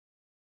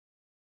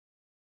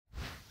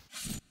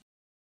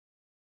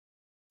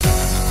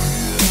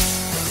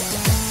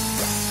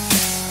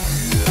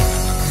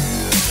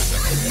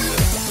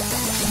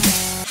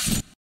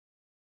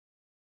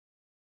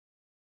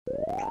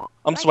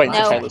I'm just waiting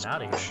for Taylor's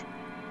out of push. here.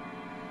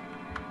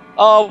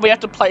 Oh, we have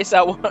to place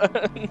our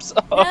worms.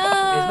 No. Isn't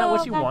that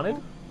what you wanted?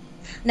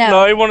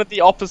 No, we wanted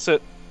the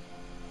opposite.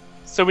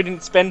 So we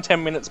didn't spend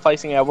 10 minutes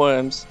placing our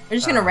worms. We're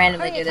just gonna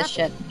randomly do this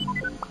shit.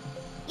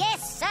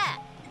 Yes, sir.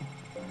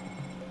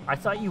 I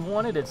thought you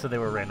wanted it so they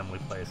were randomly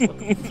placed.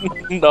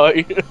 No.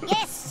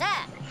 Yes, sir.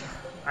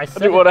 I said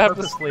didn't it want to have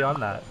purposely on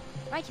that.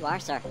 Right you are,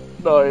 sir.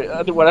 No, I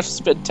didn't want to have to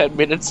spend 10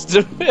 minutes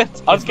to do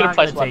it. I was It's going to not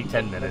place gonna one. take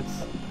 10 minutes.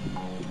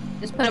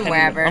 Just put them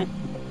wherever.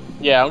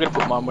 Yeah, I'm going to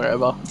put mine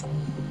wherever.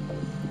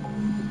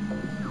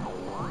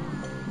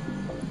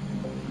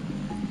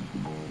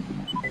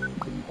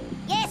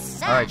 Yes,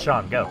 sir. Alright,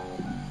 Sean, go.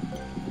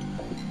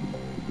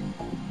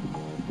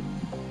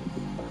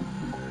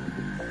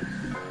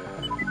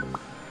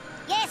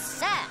 Yes,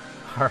 sir.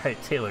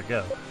 Alright, Taylor,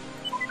 go.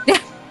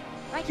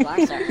 Right you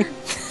are, sir.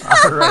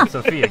 Alright,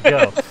 Sophia,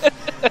 go.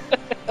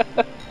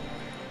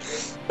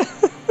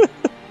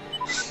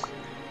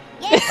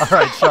 Yes,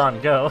 Alright,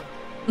 Sean, go.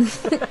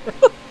 yes,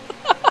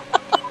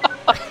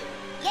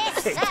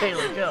 Okay, sir.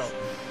 Taylor, go.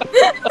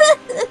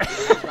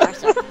 Right you are,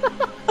 sir.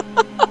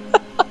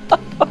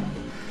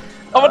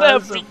 I want to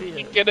have Sophia.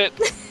 Vicky get it.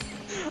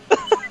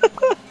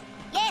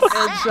 Yes,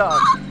 And sir.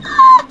 Sean.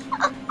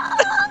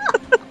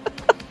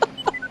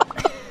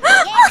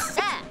 Yes,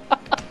 sir.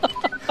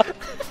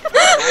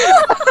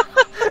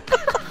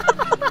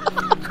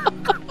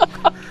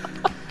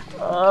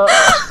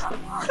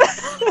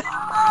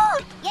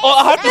 Oh,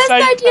 I have to Best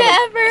say, idea Taylor,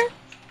 ever.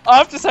 I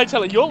have to say,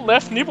 Taylor, your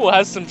left nipple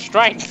has some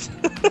strength.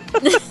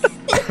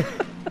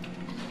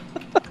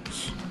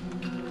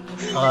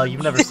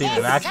 You've never seen it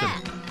in action.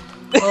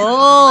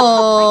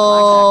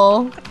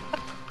 Oh.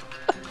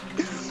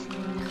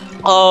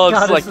 Oh, it's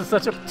God, like this is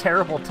such a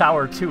terrible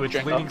tower, too. It's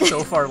Drink leaning up.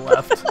 so far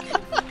left.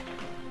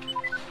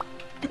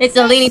 It's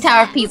the Leaning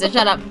Tower of Pisa.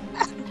 Shut up.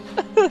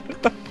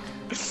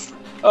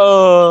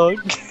 oh.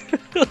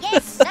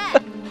 Yes, sir.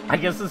 I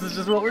guess this is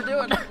just what we're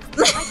doing.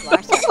 Right you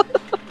are, sir.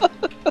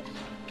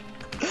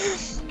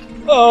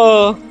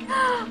 Oh.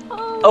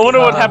 I wonder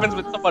what God. happens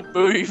when someone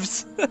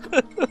moves.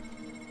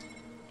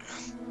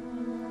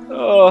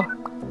 Oh.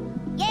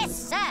 Yes,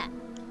 sir.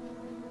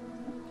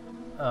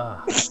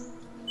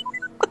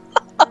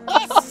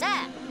 Yes, sir.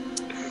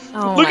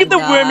 Oh Look my at the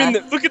worm God. in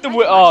the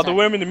oh, the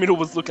worm in the middle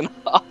was looking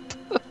up.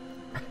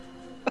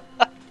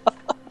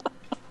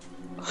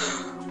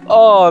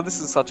 Oh, this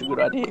is such a good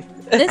idea.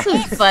 This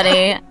was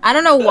funny. I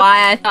don't know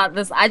why I thought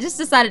this. I just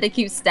decided to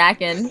keep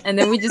stacking, and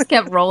then we just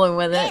kept rolling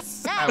with it. Yes,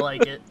 sir. I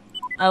like it.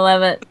 I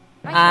love it.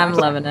 I'm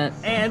loving it.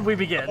 And we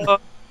begin.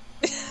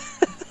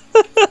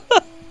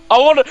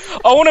 I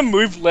wanna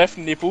move left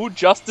nipple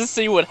just to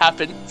see what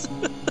happens.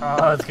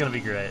 Oh, it's gonna be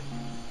great.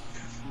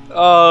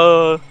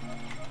 I've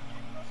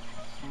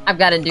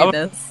got to do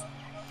this.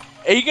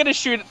 Are you gonna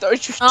shoot it?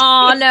 Don't you?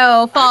 Oh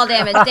no! Fall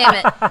damage! Damn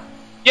it!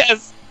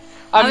 Yes.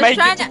 I was made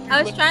trying it. to.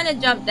 I was trying to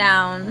jump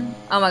down.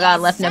 Oh my God!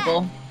 Left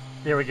nipple.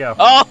 Here we go.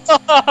 Oh.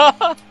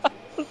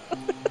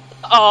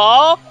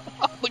 Oh.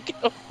 Look at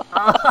him.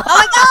 Oh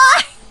my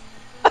God!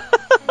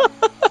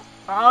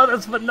 Oh,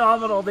 that's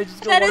phenomenal. They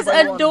just go That one is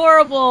by one.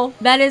 adorable.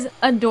 That is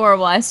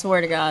adorable. I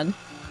swear to God.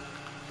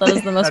 That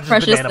is the Now most just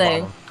precious banana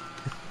thing. bomb 'em.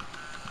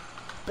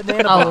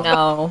 Banana Oh bomb.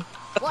 no!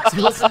 What's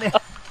Do a this? banana-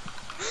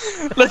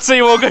 Let's see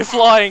you all go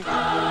flying.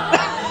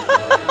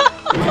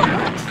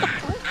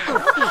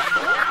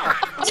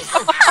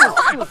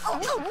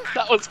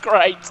 That was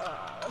great.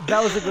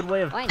 That was a good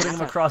way of Why putting them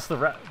not? across the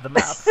map.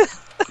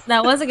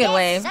 That was a good Yes,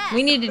 way. sir.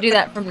 We need to do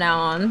that from now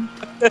on.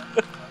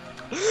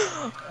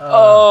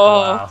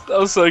 Oh, wow. that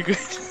was so good.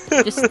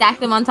 Just stack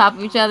them on top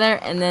of each other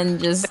and then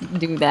just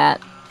do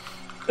that.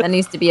 That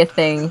needs to be a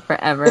thing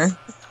forever.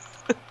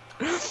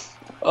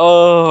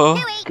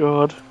 Oh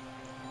God.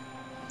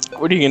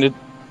 What are you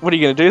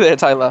gonna do there,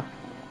 Taylor?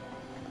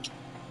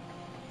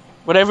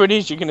 Whatever it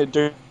is you're gonna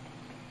do,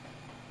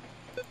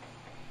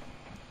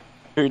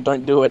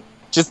 don't do it.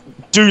 Just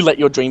do let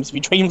your dreams be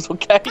dreams,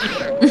 okay?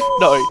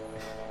 No.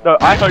 No,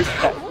 I hope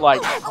that,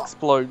 like,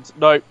 explodes.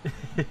 No.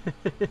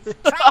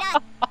 Traitor.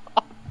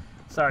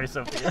 Sorry,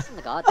 Sophia. Listen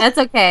to God. That's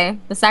okay.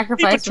 The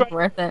sacrifice was betrayed-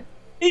 worth it.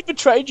 He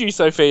betrayed you,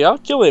 Sophia.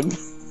 Kill him.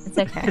 It's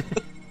okay.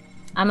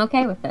 I'm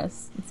okay with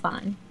this. It's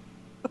fine.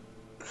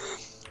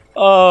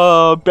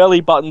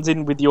 Belly buttons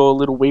in with your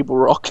little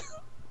Weeble rock.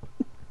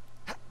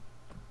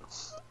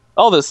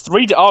 Oh, there's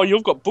 3. Oh,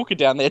 you've got Booker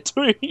down there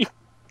too.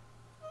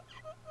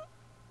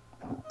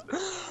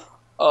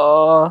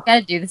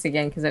 Gotta do this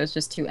again because it was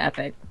just too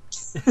epic.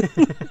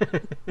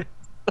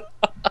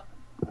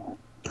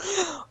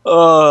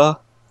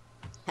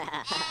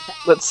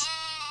 Let's.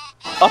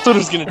 I thought it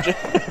was gonna.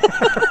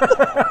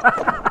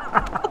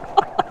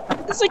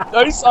 This it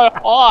goes so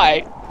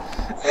high,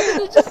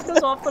 It just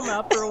goes off the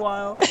map for a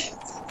while.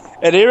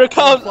 and here it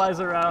comes. Flies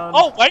around.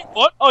 Oh wait,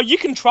 what? Oh, you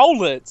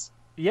control it.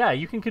 Yeah,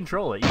 you can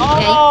control it. Yeah,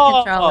 you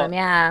can control him,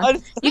 yeah.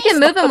 I- You can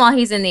move him while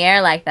he's in the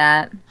air like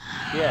that.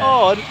 Yeah.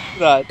 Oh, I didn't do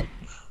that.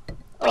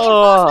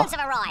 Reinforcements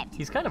have arrived.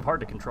 He's kind of hard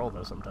to control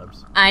though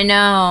sometimes. I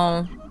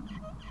know.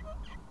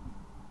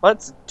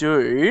 Let's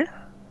do.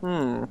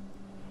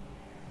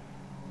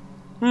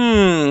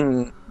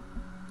 Where's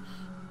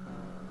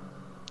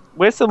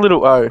the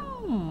little O?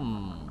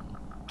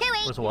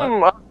 Where's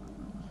what?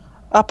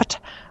 But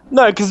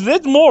no, because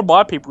there's more of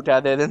my people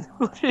down there than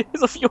there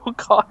is of your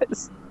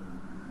guys.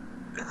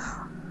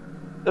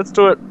 Let's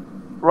do it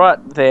right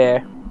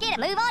there. Get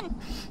a move on.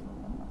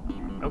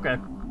 Okay.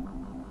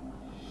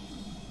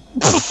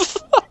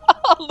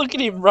 Look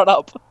at him run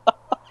up.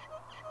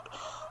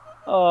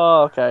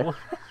 Oh, okay.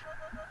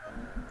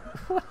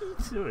 What are you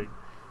doing?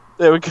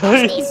 There we go.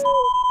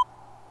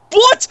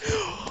 What?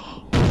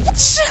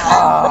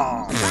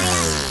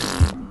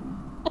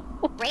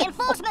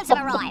 Reinforcements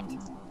have arrived.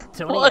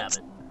 Tony What? Abbott.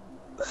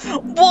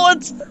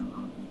 What?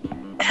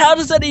 How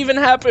does that even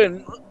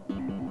happen?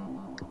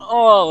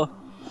 Oh.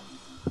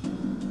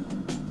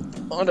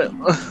 I don't.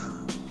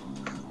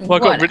 Well, I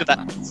got rid of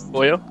that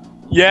for you.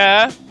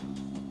 Yeah.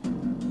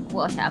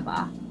 Whatever.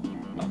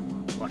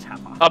 What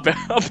happened? I'll be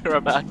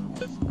right back.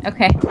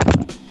 Okay.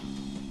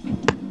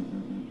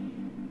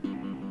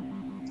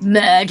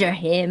 Murder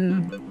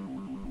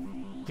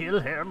him. Kill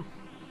him.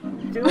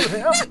 Kill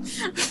him.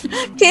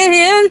 Kill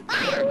him.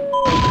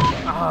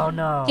 Oh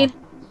no. Kill-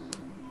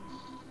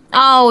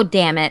 Oh,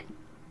 damn it.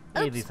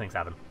 Hey, these things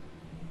happen.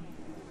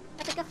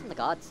 That's a gift from the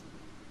gods.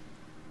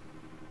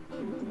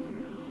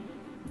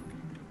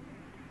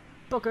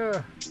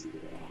 Booker.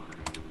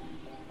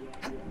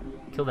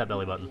 Kill that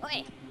belly button.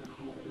 Oi.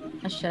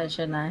 I should,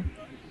 shouldn't I?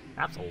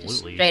 Absolutely.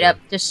 Just you straight should. up,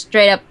 just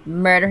straight up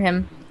murder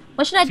him.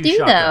 What should I 2 do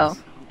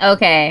shotguns. though?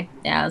 Okay.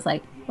 Yeah, I was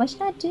like, what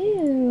should I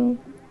do?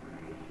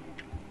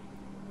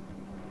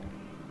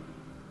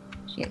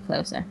 Should get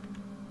closer.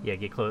 Yeah,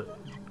 get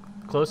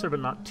closer, but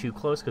not too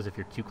close, because if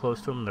you're too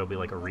close to him, there'll be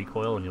like a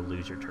recoil and you'll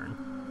lose your turn.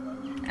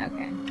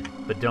 Okay.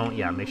 But don't,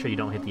 yeah, make sure you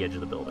don't hit the edge of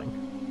the building.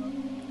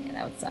 Yeah,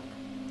 that would suck.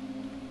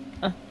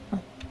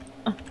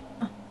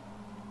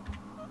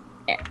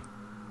 There.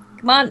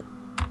 Come on.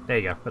 There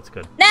you go, that's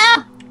good. No!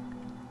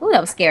 Ooh, that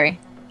was scary.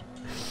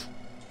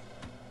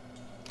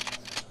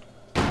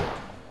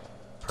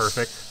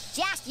 Perfect.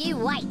 Just you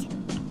wait.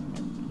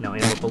 Now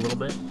aim up a little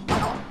bit.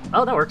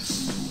 Oh, that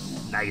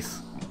works.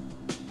 Nice.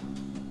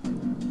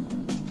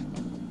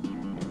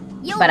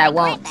 You'll But I regret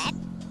won't. that.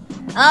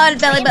 Oh, the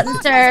belly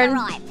button's Reinforcements turn.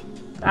 have arrived.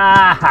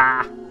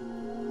 Aha!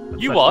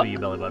 You Sucks what? to be you,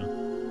 belly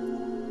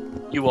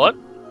button. You what?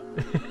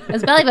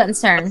 It's belly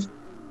button's turn.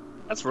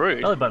 That's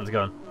rude. Belly button's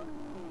going.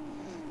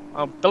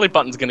 Oh, Belly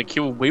Button's gonna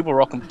kill Weeble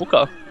Rock and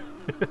Booker.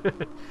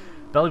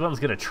 Belly button's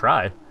gonna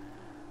try.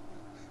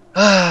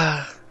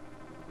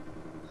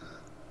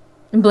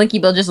 And Blinky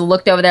Bill just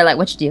looked over there like,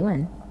 what you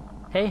doing?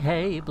 Hey,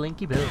 hey,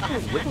 Blinky Bill.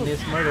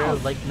 Witness murder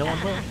like no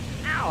one will.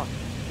 Ow.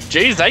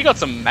 Jeez, they got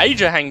some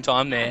major hang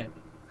time there.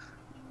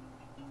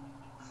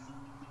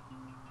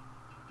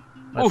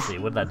 Let's Oof. see,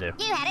 what'd that do?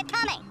 You had it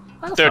coming.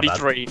 That's not bad.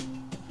 33.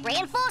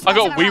 Reinforcements I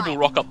got have Weeble arrived.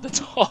 Rock up the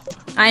top.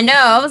 I know,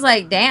 I was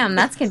like, damn,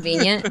 that's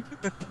convenient.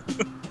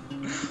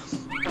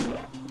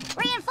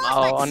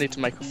 Reinforcements. Oh, I need to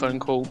make a phone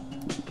call.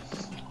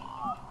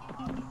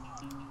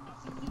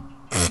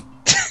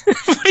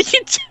 What are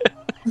you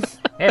doing?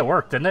 Hey, it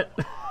worked, didn't it?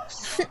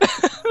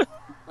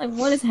 Like,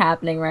 what is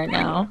happening right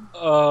now?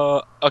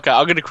 Okay,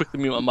 I'm gonna quickly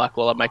mute my mic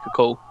while I make a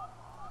call.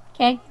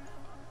 Okay.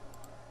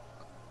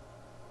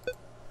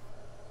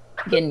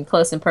 Getting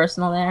close and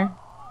personal there.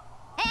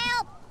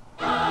 Help.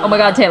 Oh my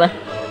god, Taylor.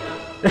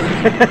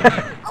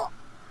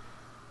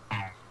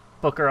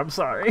 Booker, I'm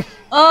sorry.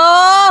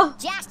 Oh!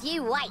 Just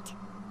you wait.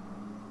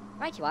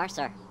 Right you are,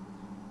 sir.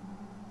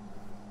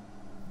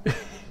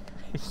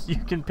 You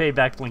can pay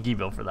back Blinky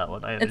Bill for that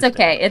one. I It's understand.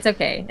 okay, it's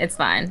okay. It's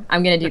fine.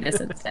 I'm gonna do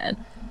this instead.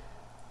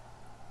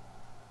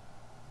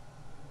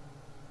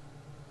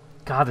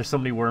 God, there's so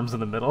many worms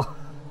in the middle.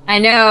 I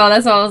know,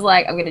 that's why I was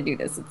like, I'm gonna do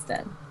this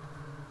instead.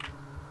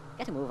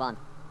 Get a move on.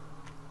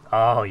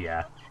 Oh,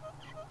 yeah.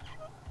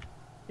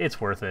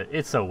 It's worth it.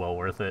 It's so well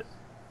worth it.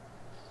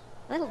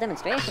 A little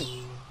demonstration.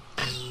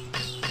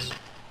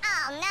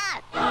 Oh no!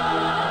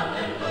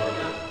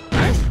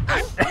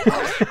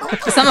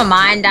 Some of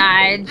mine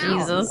died,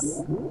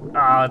 Jesus.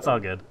 Oh, it's all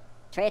good.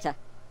 Traitor.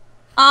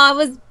 Oh, it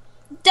was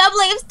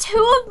doubling. It was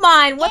 2 of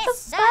mine. What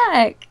Yes, the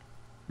sir.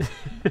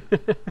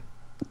 fuck?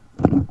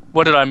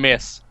 What did I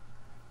miss?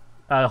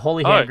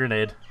 Holy hand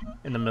grenade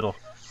in the middle.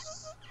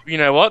 You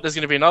know what? There's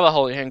gonna be another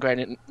holy hand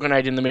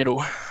grenade in the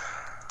middle.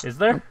 Is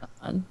there?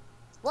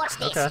 Watch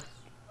this. Okay.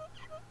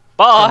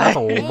 Bye! That's a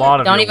lot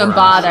of Don't your even worms.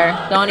 bother.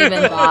 Don't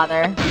even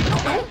bother.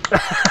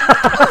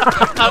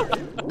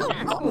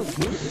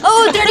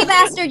 Oh, dirty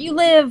bastard, you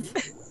live.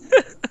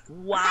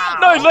 Wow.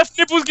 No, left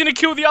nipple's gonna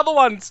kill the other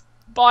ones.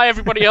 Bye,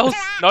 everybody else.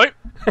 Nope.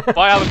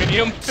 Bye,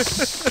 aluminium.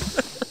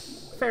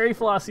 Fairy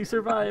Flossie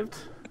survived.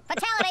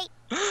 Fatality.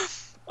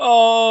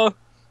 Oh.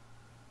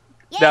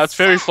 Yes, Now it's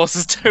Fairy sir.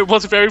 Floss's turn.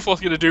 What's Fairy Floss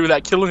gonna do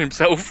without killing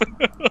himself?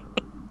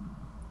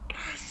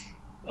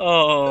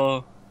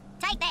 Oh.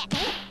 Take that.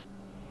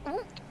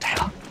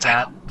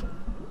 Taylor.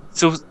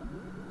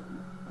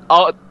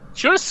 Oh,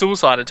 should have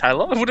suicided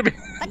Taylor. It would have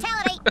been.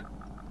 Fatality.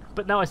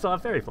 But now I still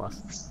have Fairy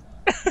Floss.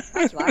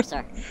 Right you are,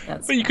 sir.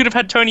 That's But you could have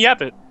had Tony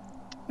Abbott.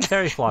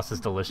 Fairy floss is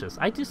delicious.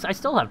 I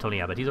still have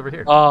Tony Abbott. He's over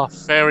here. Oh,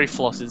 fairy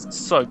floss is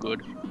so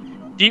good.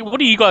 What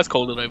do you guys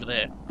call it over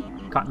there?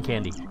 Cotton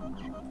candy.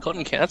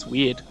 Cotton candy? That's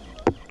weird.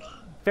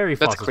 Fairy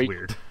floss is creepy.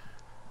 weird.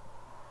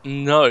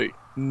 No.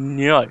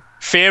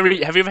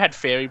 Fairy. Have you ever had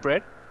fairy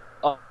bread?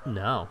 Oh.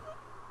 No.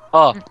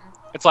 Oh.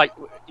 It's like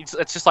it's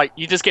just like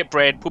you just get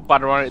bread, put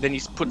butter on it, then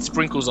you put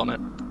sprinkles on it.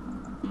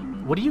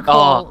 What do you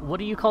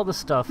call the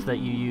stuff that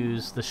you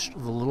use the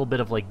little bit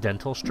of like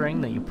dental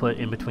string that you put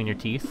in between your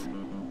teeth?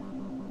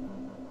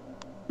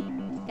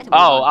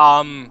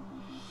 Oh,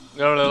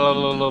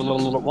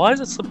 why is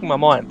it slipping my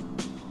mind?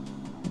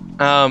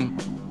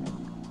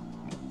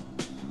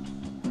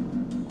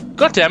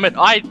 God damn it!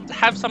 I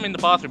have some in the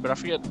bathroom, but I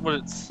forget what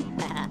it's.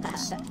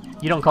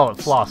 You don't call it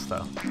floss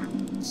though.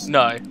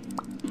 No.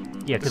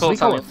 Yeah, because we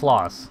call it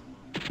floss.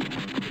 That's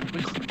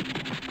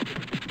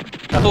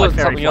call why it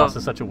fairy something floss else.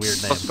 is such a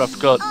weird name. I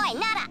forgot. Oi,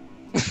 nada.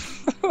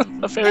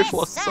 The fairy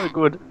floss is so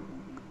good.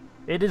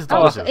 It is Oh,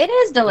 delicious. it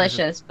is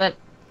delicious, but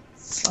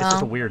It's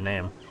just a weird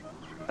name.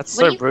 That's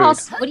what so do you rude.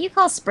 what do you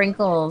call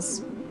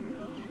sprinkles,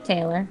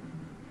 Taylor?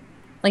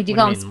 Like, do you What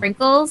do call you them mean?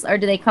 sprinkles, or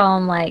do they call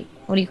them like,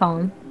 what do you call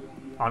them?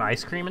 On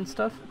ice cream and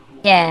stuff?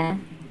 Yeah.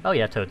 Oh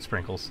yeah, toad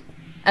sprinkles.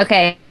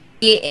 Okay.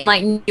 In,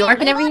 like, New York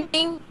and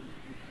everything,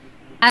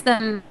 ask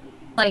them,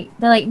 like,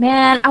 they're like,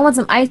 man, I want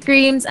some ice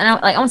creams, and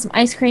I want some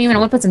ice cream, and I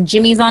want to put some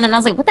jimmies on it, and I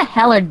was like, what the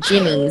hell are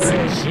jimmies?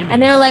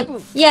 And they're like,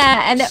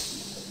 yeah, and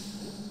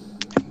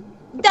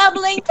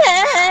Doublington!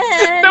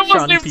 That Sean,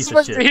 wasn't you even piece of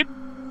supposed to shit. hit.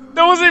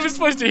 That wasn't even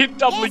supposed to hit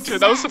Doublington.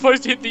 That was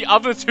supposed to hit the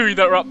other two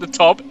that were up the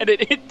top, and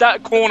it hit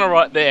that corner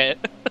right there.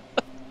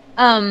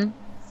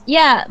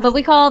 Yeah, but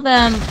we call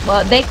them,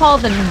 well, they call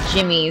them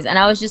jimmies, and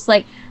I was just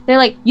like, they're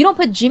like, you don't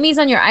put jimmies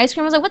on your ice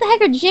cream? I was like, what the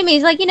heck are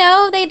jimmies? Like, you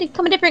know, they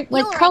come in different,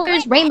 like,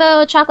 colors,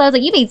 rainbow, chocolate. I was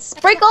like, you mean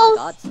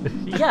sprinkles?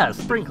 Yeah,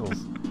 sprinkles.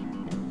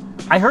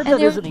 I heard And that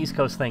they're- is an East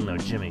Coast thing though,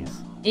 Jimmy's.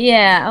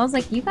 Yeah, I was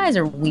like, you guys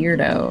are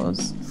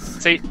weirdos.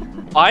 See,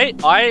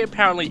 I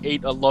apparently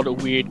eat a lot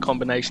of weird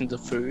combinations of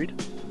food.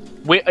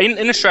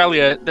 In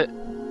Australia,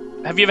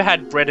 have you ever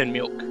had bread and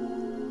milk?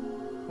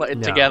 Like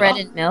No. together? Bread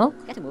and milk?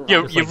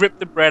 You rip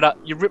the bread up.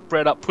 You rip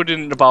bread up, put it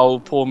in a bowl,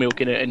 pour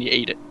milk in it, and you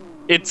eat it.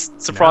 It's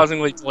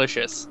surprisingly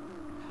delicious.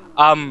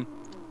 I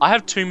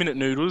have 2-minute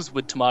noodles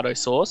with tomato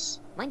sauce.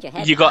 Mind your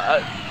head. You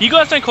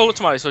guys don't call it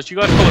tomato sauce. You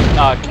guys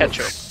call it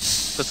ketchup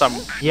for some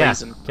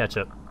reason.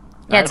 Ketchup.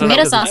 Yeah, I don't know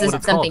tomato what sauce is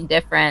it's something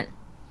different.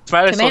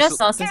 different. Tomato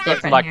Sauce is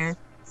different like, here.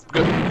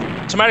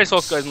 Tomato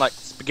sauce goes in like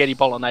spaghetti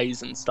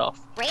bolognese and stuff.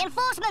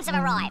 Reinforcements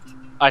have arrived.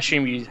 I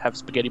assume you have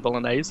spaghetti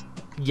bolognese.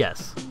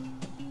 Yes.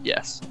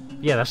 Yes.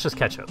 Yeah, that's just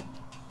ketchup.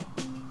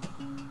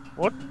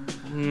 What?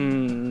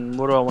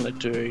 What do I want to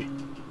do?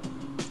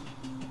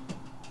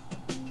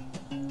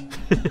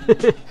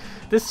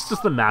 This is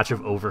just a match of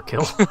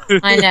overkill.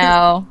 I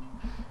know.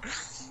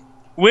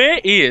 Where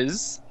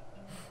is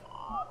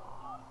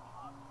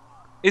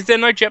there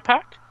no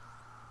jetpack?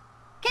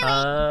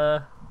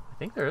 I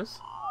think there is.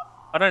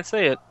 I don't see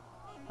it.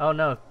 Oh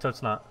no, so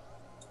it's not.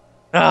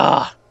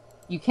 Ah,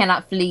 You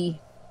cannot flee.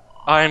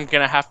 I am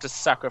gonna have to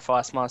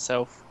sacrifice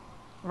myself.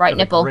 Right For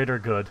the nipple. greater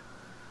good.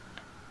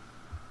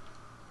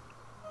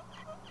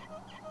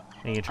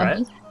 Can you try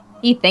it?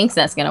 He thinks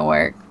that's gonna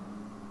work.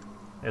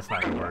 It's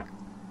not gonna work.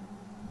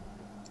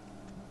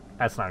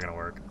 That's not gonna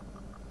work.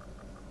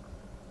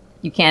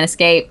 You can't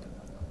escape.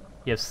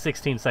 You have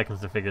 16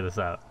 seconds to figure this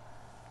out.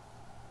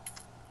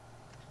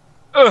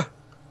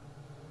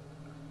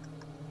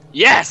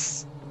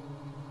 Yes.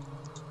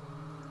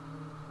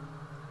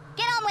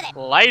 Get on with it.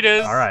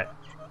 Laters. All right.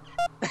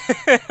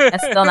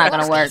 That's still not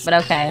gonna work, but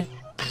okay.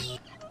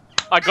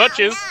 I got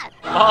you.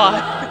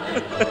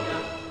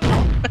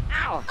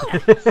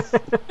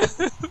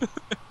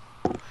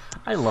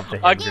 I love the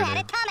I- hand You had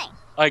grenade. it coming.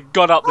 I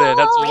got up there.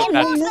 That's all that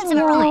matters. Reinforcements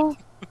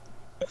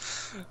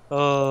have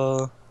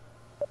arrived.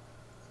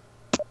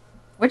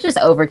 We're just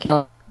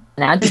overkill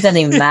now. It just doesn't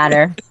even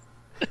matter.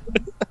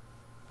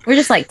 We're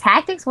just like,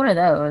 tactics? What are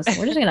those?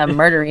 We're just gonna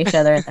murder each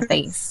other in the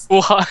face.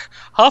 Well,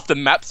 half the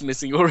map's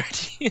missing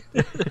already.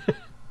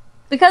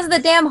 Because of the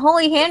damn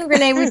holy hand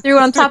grenade we threw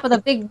on top of the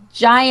big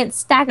giant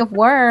stack of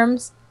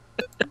worms.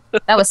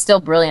 That was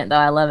still brilliant though,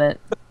 I love it.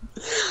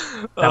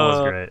 That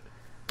was great.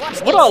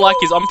 What I like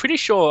is I'm pretty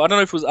sure I don't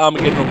know if it was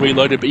Armageddon or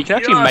Reloaded, but you can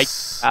actually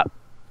Yes! make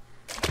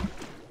that.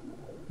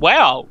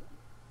 Wow!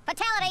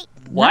 Fatality.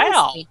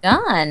 Wow! Nicely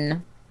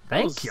done.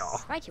 Thank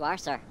y'all. Right you are,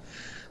 sir.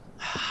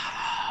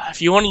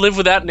 If you want to live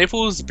without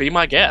nipples, be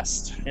my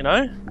guest. You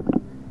know.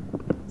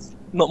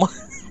 Not my.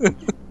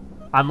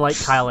 I'm like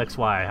Kyle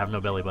XY. I have no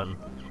belly button.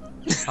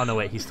 Oh no,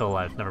 wait, he's still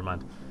alive. Never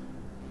mind.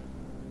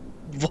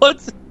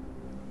 What?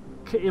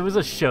 It was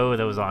a show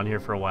that was on here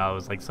for a while. It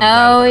was like some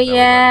guy Oh with a belly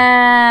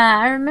yeah,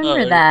 I remember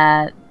Oh.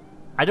 that.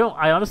 button.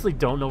 I honestly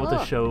don't know what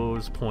the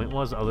show's point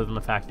was, other than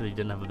the fact that he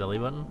didn't have a belly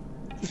button.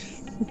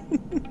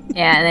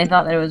 Yeah, and they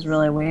thought that it was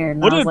really weird.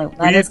 And What I was a like,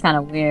 that weird- is kind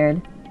of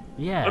weird.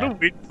 Yeah, What a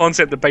weird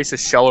concept to base a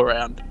show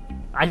around.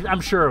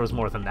 I'm sure it was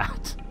more than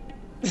that.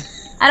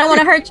 I don't want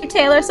to hurt you,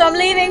 Taylor, so I'm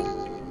leaving.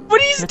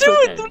 What are you It's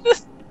doing? okay.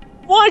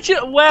 Why'd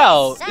you?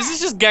 Wow, Yes, this sir. is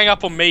just gang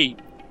up on me.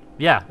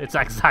 Yeah, it's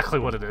exactly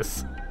what it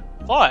is.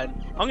 Fine,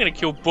 I'm gonna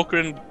kill Booker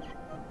and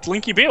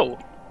Blinky Bill.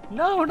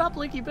 No, not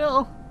Blinky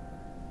Bill.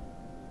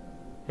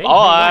 Hey,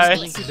 Bye. hey,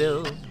 Blinky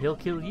Bill. He'll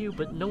kill you,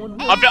 but no one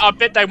will. I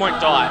bet they won't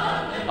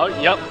die. Oh,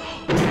 yep.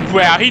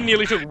 Wow, he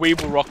nearly took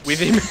Weeble Rock with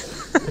him.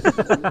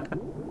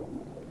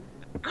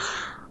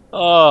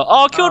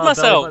 I killed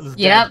myself. Button's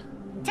Yep. dead.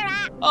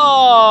 Ta-ra!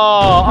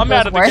 Oh, I'm It was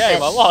out of the worth game.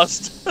 it. I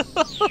lost.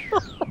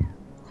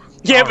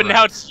 Yeah, but now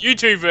Alright. it's you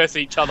two versus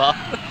each other.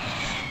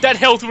 That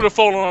health would have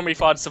fallen on me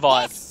if I'd Yes,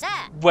 survived. sir.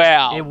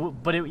 Wow.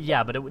 But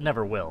it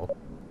never will.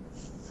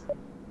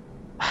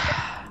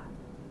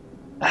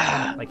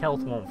 Like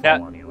health won't fall Yeah.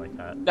 on you like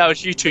that. That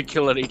was you two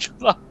killing each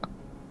other.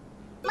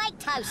 Make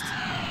toast.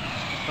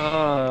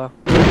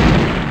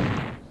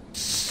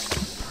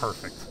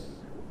 Perfect.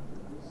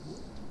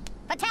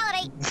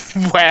 Fatality.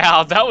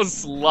 Wow, that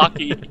was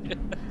lucky.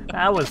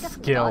 That was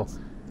skill.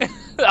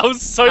 That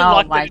was so Oh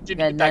lucky my that it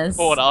didn't hit that goodness.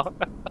 corner.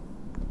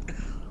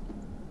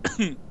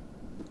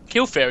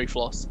 Kill Fairy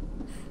Floss.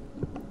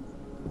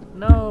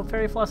 No,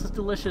 fairy floss is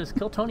delicious.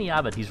 Kill Tony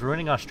Abbott. He's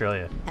ruining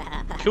Australia.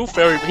 Kill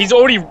Fairy. He's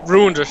already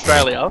ruined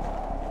Australia.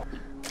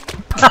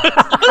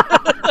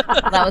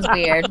 That was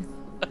weird.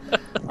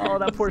 Oh,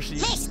 that poor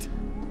sheep. Missed.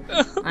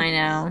 I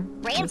know.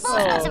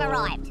 Reinforcements have Oh.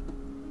 arrived.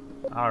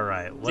 All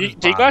right. What Do, is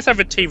do you Bob? guys have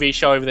a TV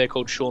show over there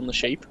called Shaun the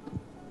Sheep?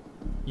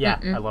 Yeah,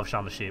 Mm-mm. I love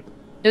Shaun the Sheep.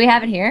 Do we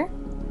have it here?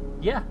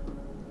 Yeah.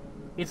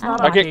 It's Oh.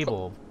 not on Okay,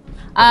 cable.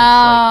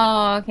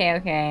 Oh,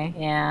 okay.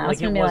 Yeah. I was Like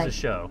it gonna be was like, a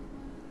show.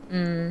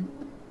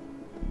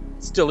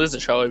 Still is a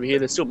show over here.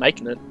 They're still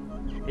making it.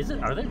 Is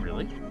it? Are they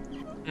really?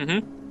 Mm-hmm.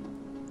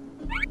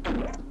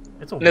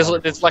 It's a There's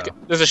wonderful show.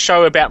 there's a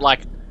show about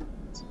like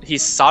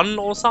his son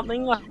or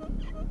something. I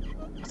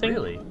think.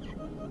 Really?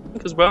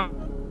 As well.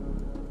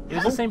 It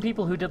was the same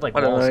people who did like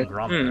I don't Wallace know. and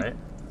Gromit,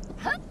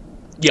 right?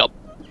 Yep.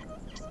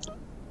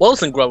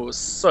 Wallace and Gromit was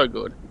so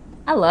good.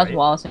 I love Right.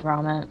 Wallace and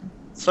Gromit.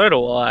 So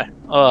do I.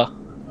 I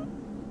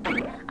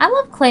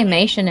love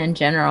claymation in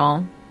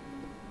general.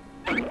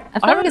 I feel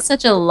like haven't- it's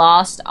such a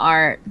lost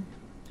art.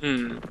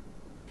 There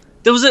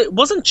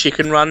wasn't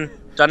Chicken Run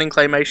done in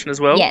claymation as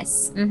well?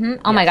 Yes.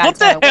 Oh my god. What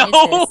sorry, the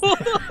what is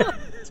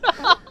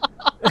hell?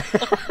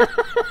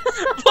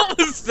 What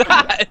was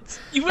that?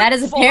 You this? That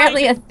is went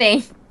apparently flying. a thing.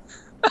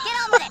 Get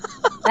on with it.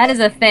 That is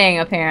a thing,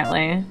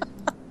 apparently.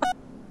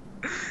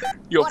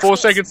 You got 4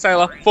 seconds,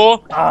 Sailor.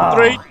 4, Oh.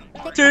 3,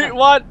 2,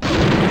 1.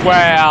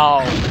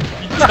 Wow.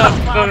 You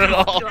just done it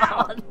all.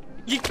 God.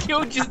 You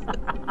killed your...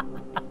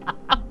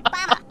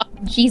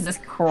 Jesus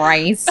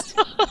Christ.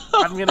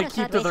 I'm gonna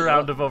keep to the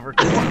round of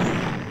overkill.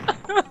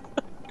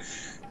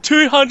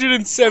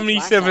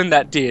 277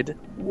 that did.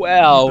 You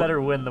Wow.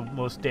 better win the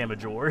most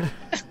damage award.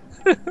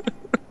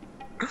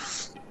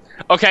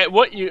 Okay,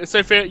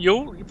 so fair,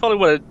 you probably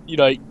want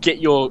to, get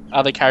your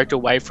other character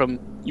away from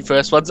your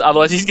first ones,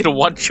 otherwise he's gonna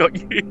one-shot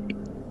you.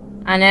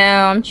 I know,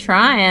 I'm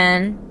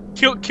trying.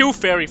 Kill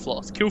Fairy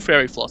Floss. Kill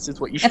Fairy Floss is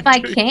what you should If I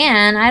do.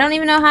 can. I don't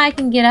even know how I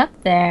can get up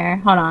there.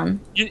 Hold on.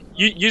 You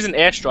use an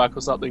airstrike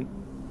or something.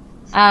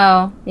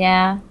 Oh,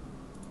 yeah.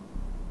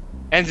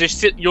 And just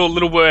sit your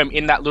little worm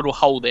in that little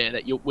hole there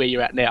where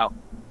you're at now.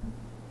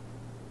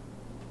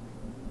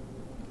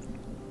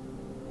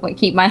 Wait,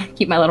 keep my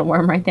little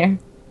worm right there.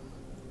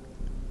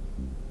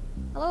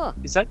 Hello.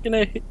 Is that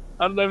gonna hit?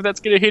 I don't know if that's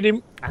gonna hit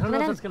him. I don't know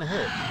if that's gonna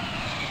hit.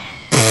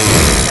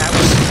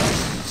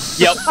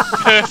 Yep,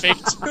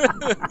 perfect. Oh,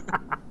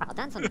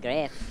 that sounds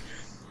great.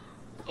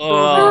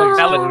 Oh,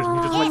 Explosion, he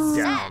just Yes, went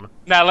sir. down.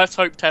 now let's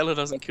hope Taylor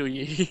doesn't kill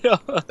you. He's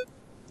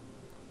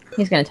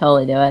gonna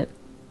totally do it.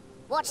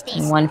 Watch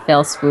In this. one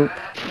fell swoop.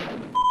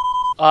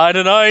 I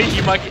don't know.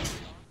 You might get.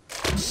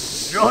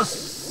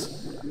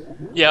 Yes!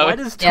 Yeah. Why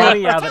does Yeah.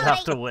 Tony Abbott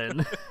have to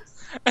win?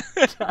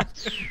 God,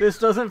 this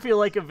doesn't feel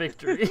like a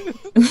victory.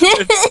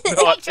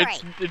 it's not,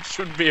 Victory. it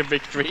should be a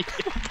victory.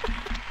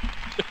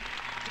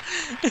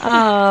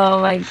 Oh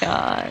my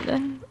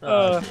god.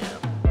 Oh, damn.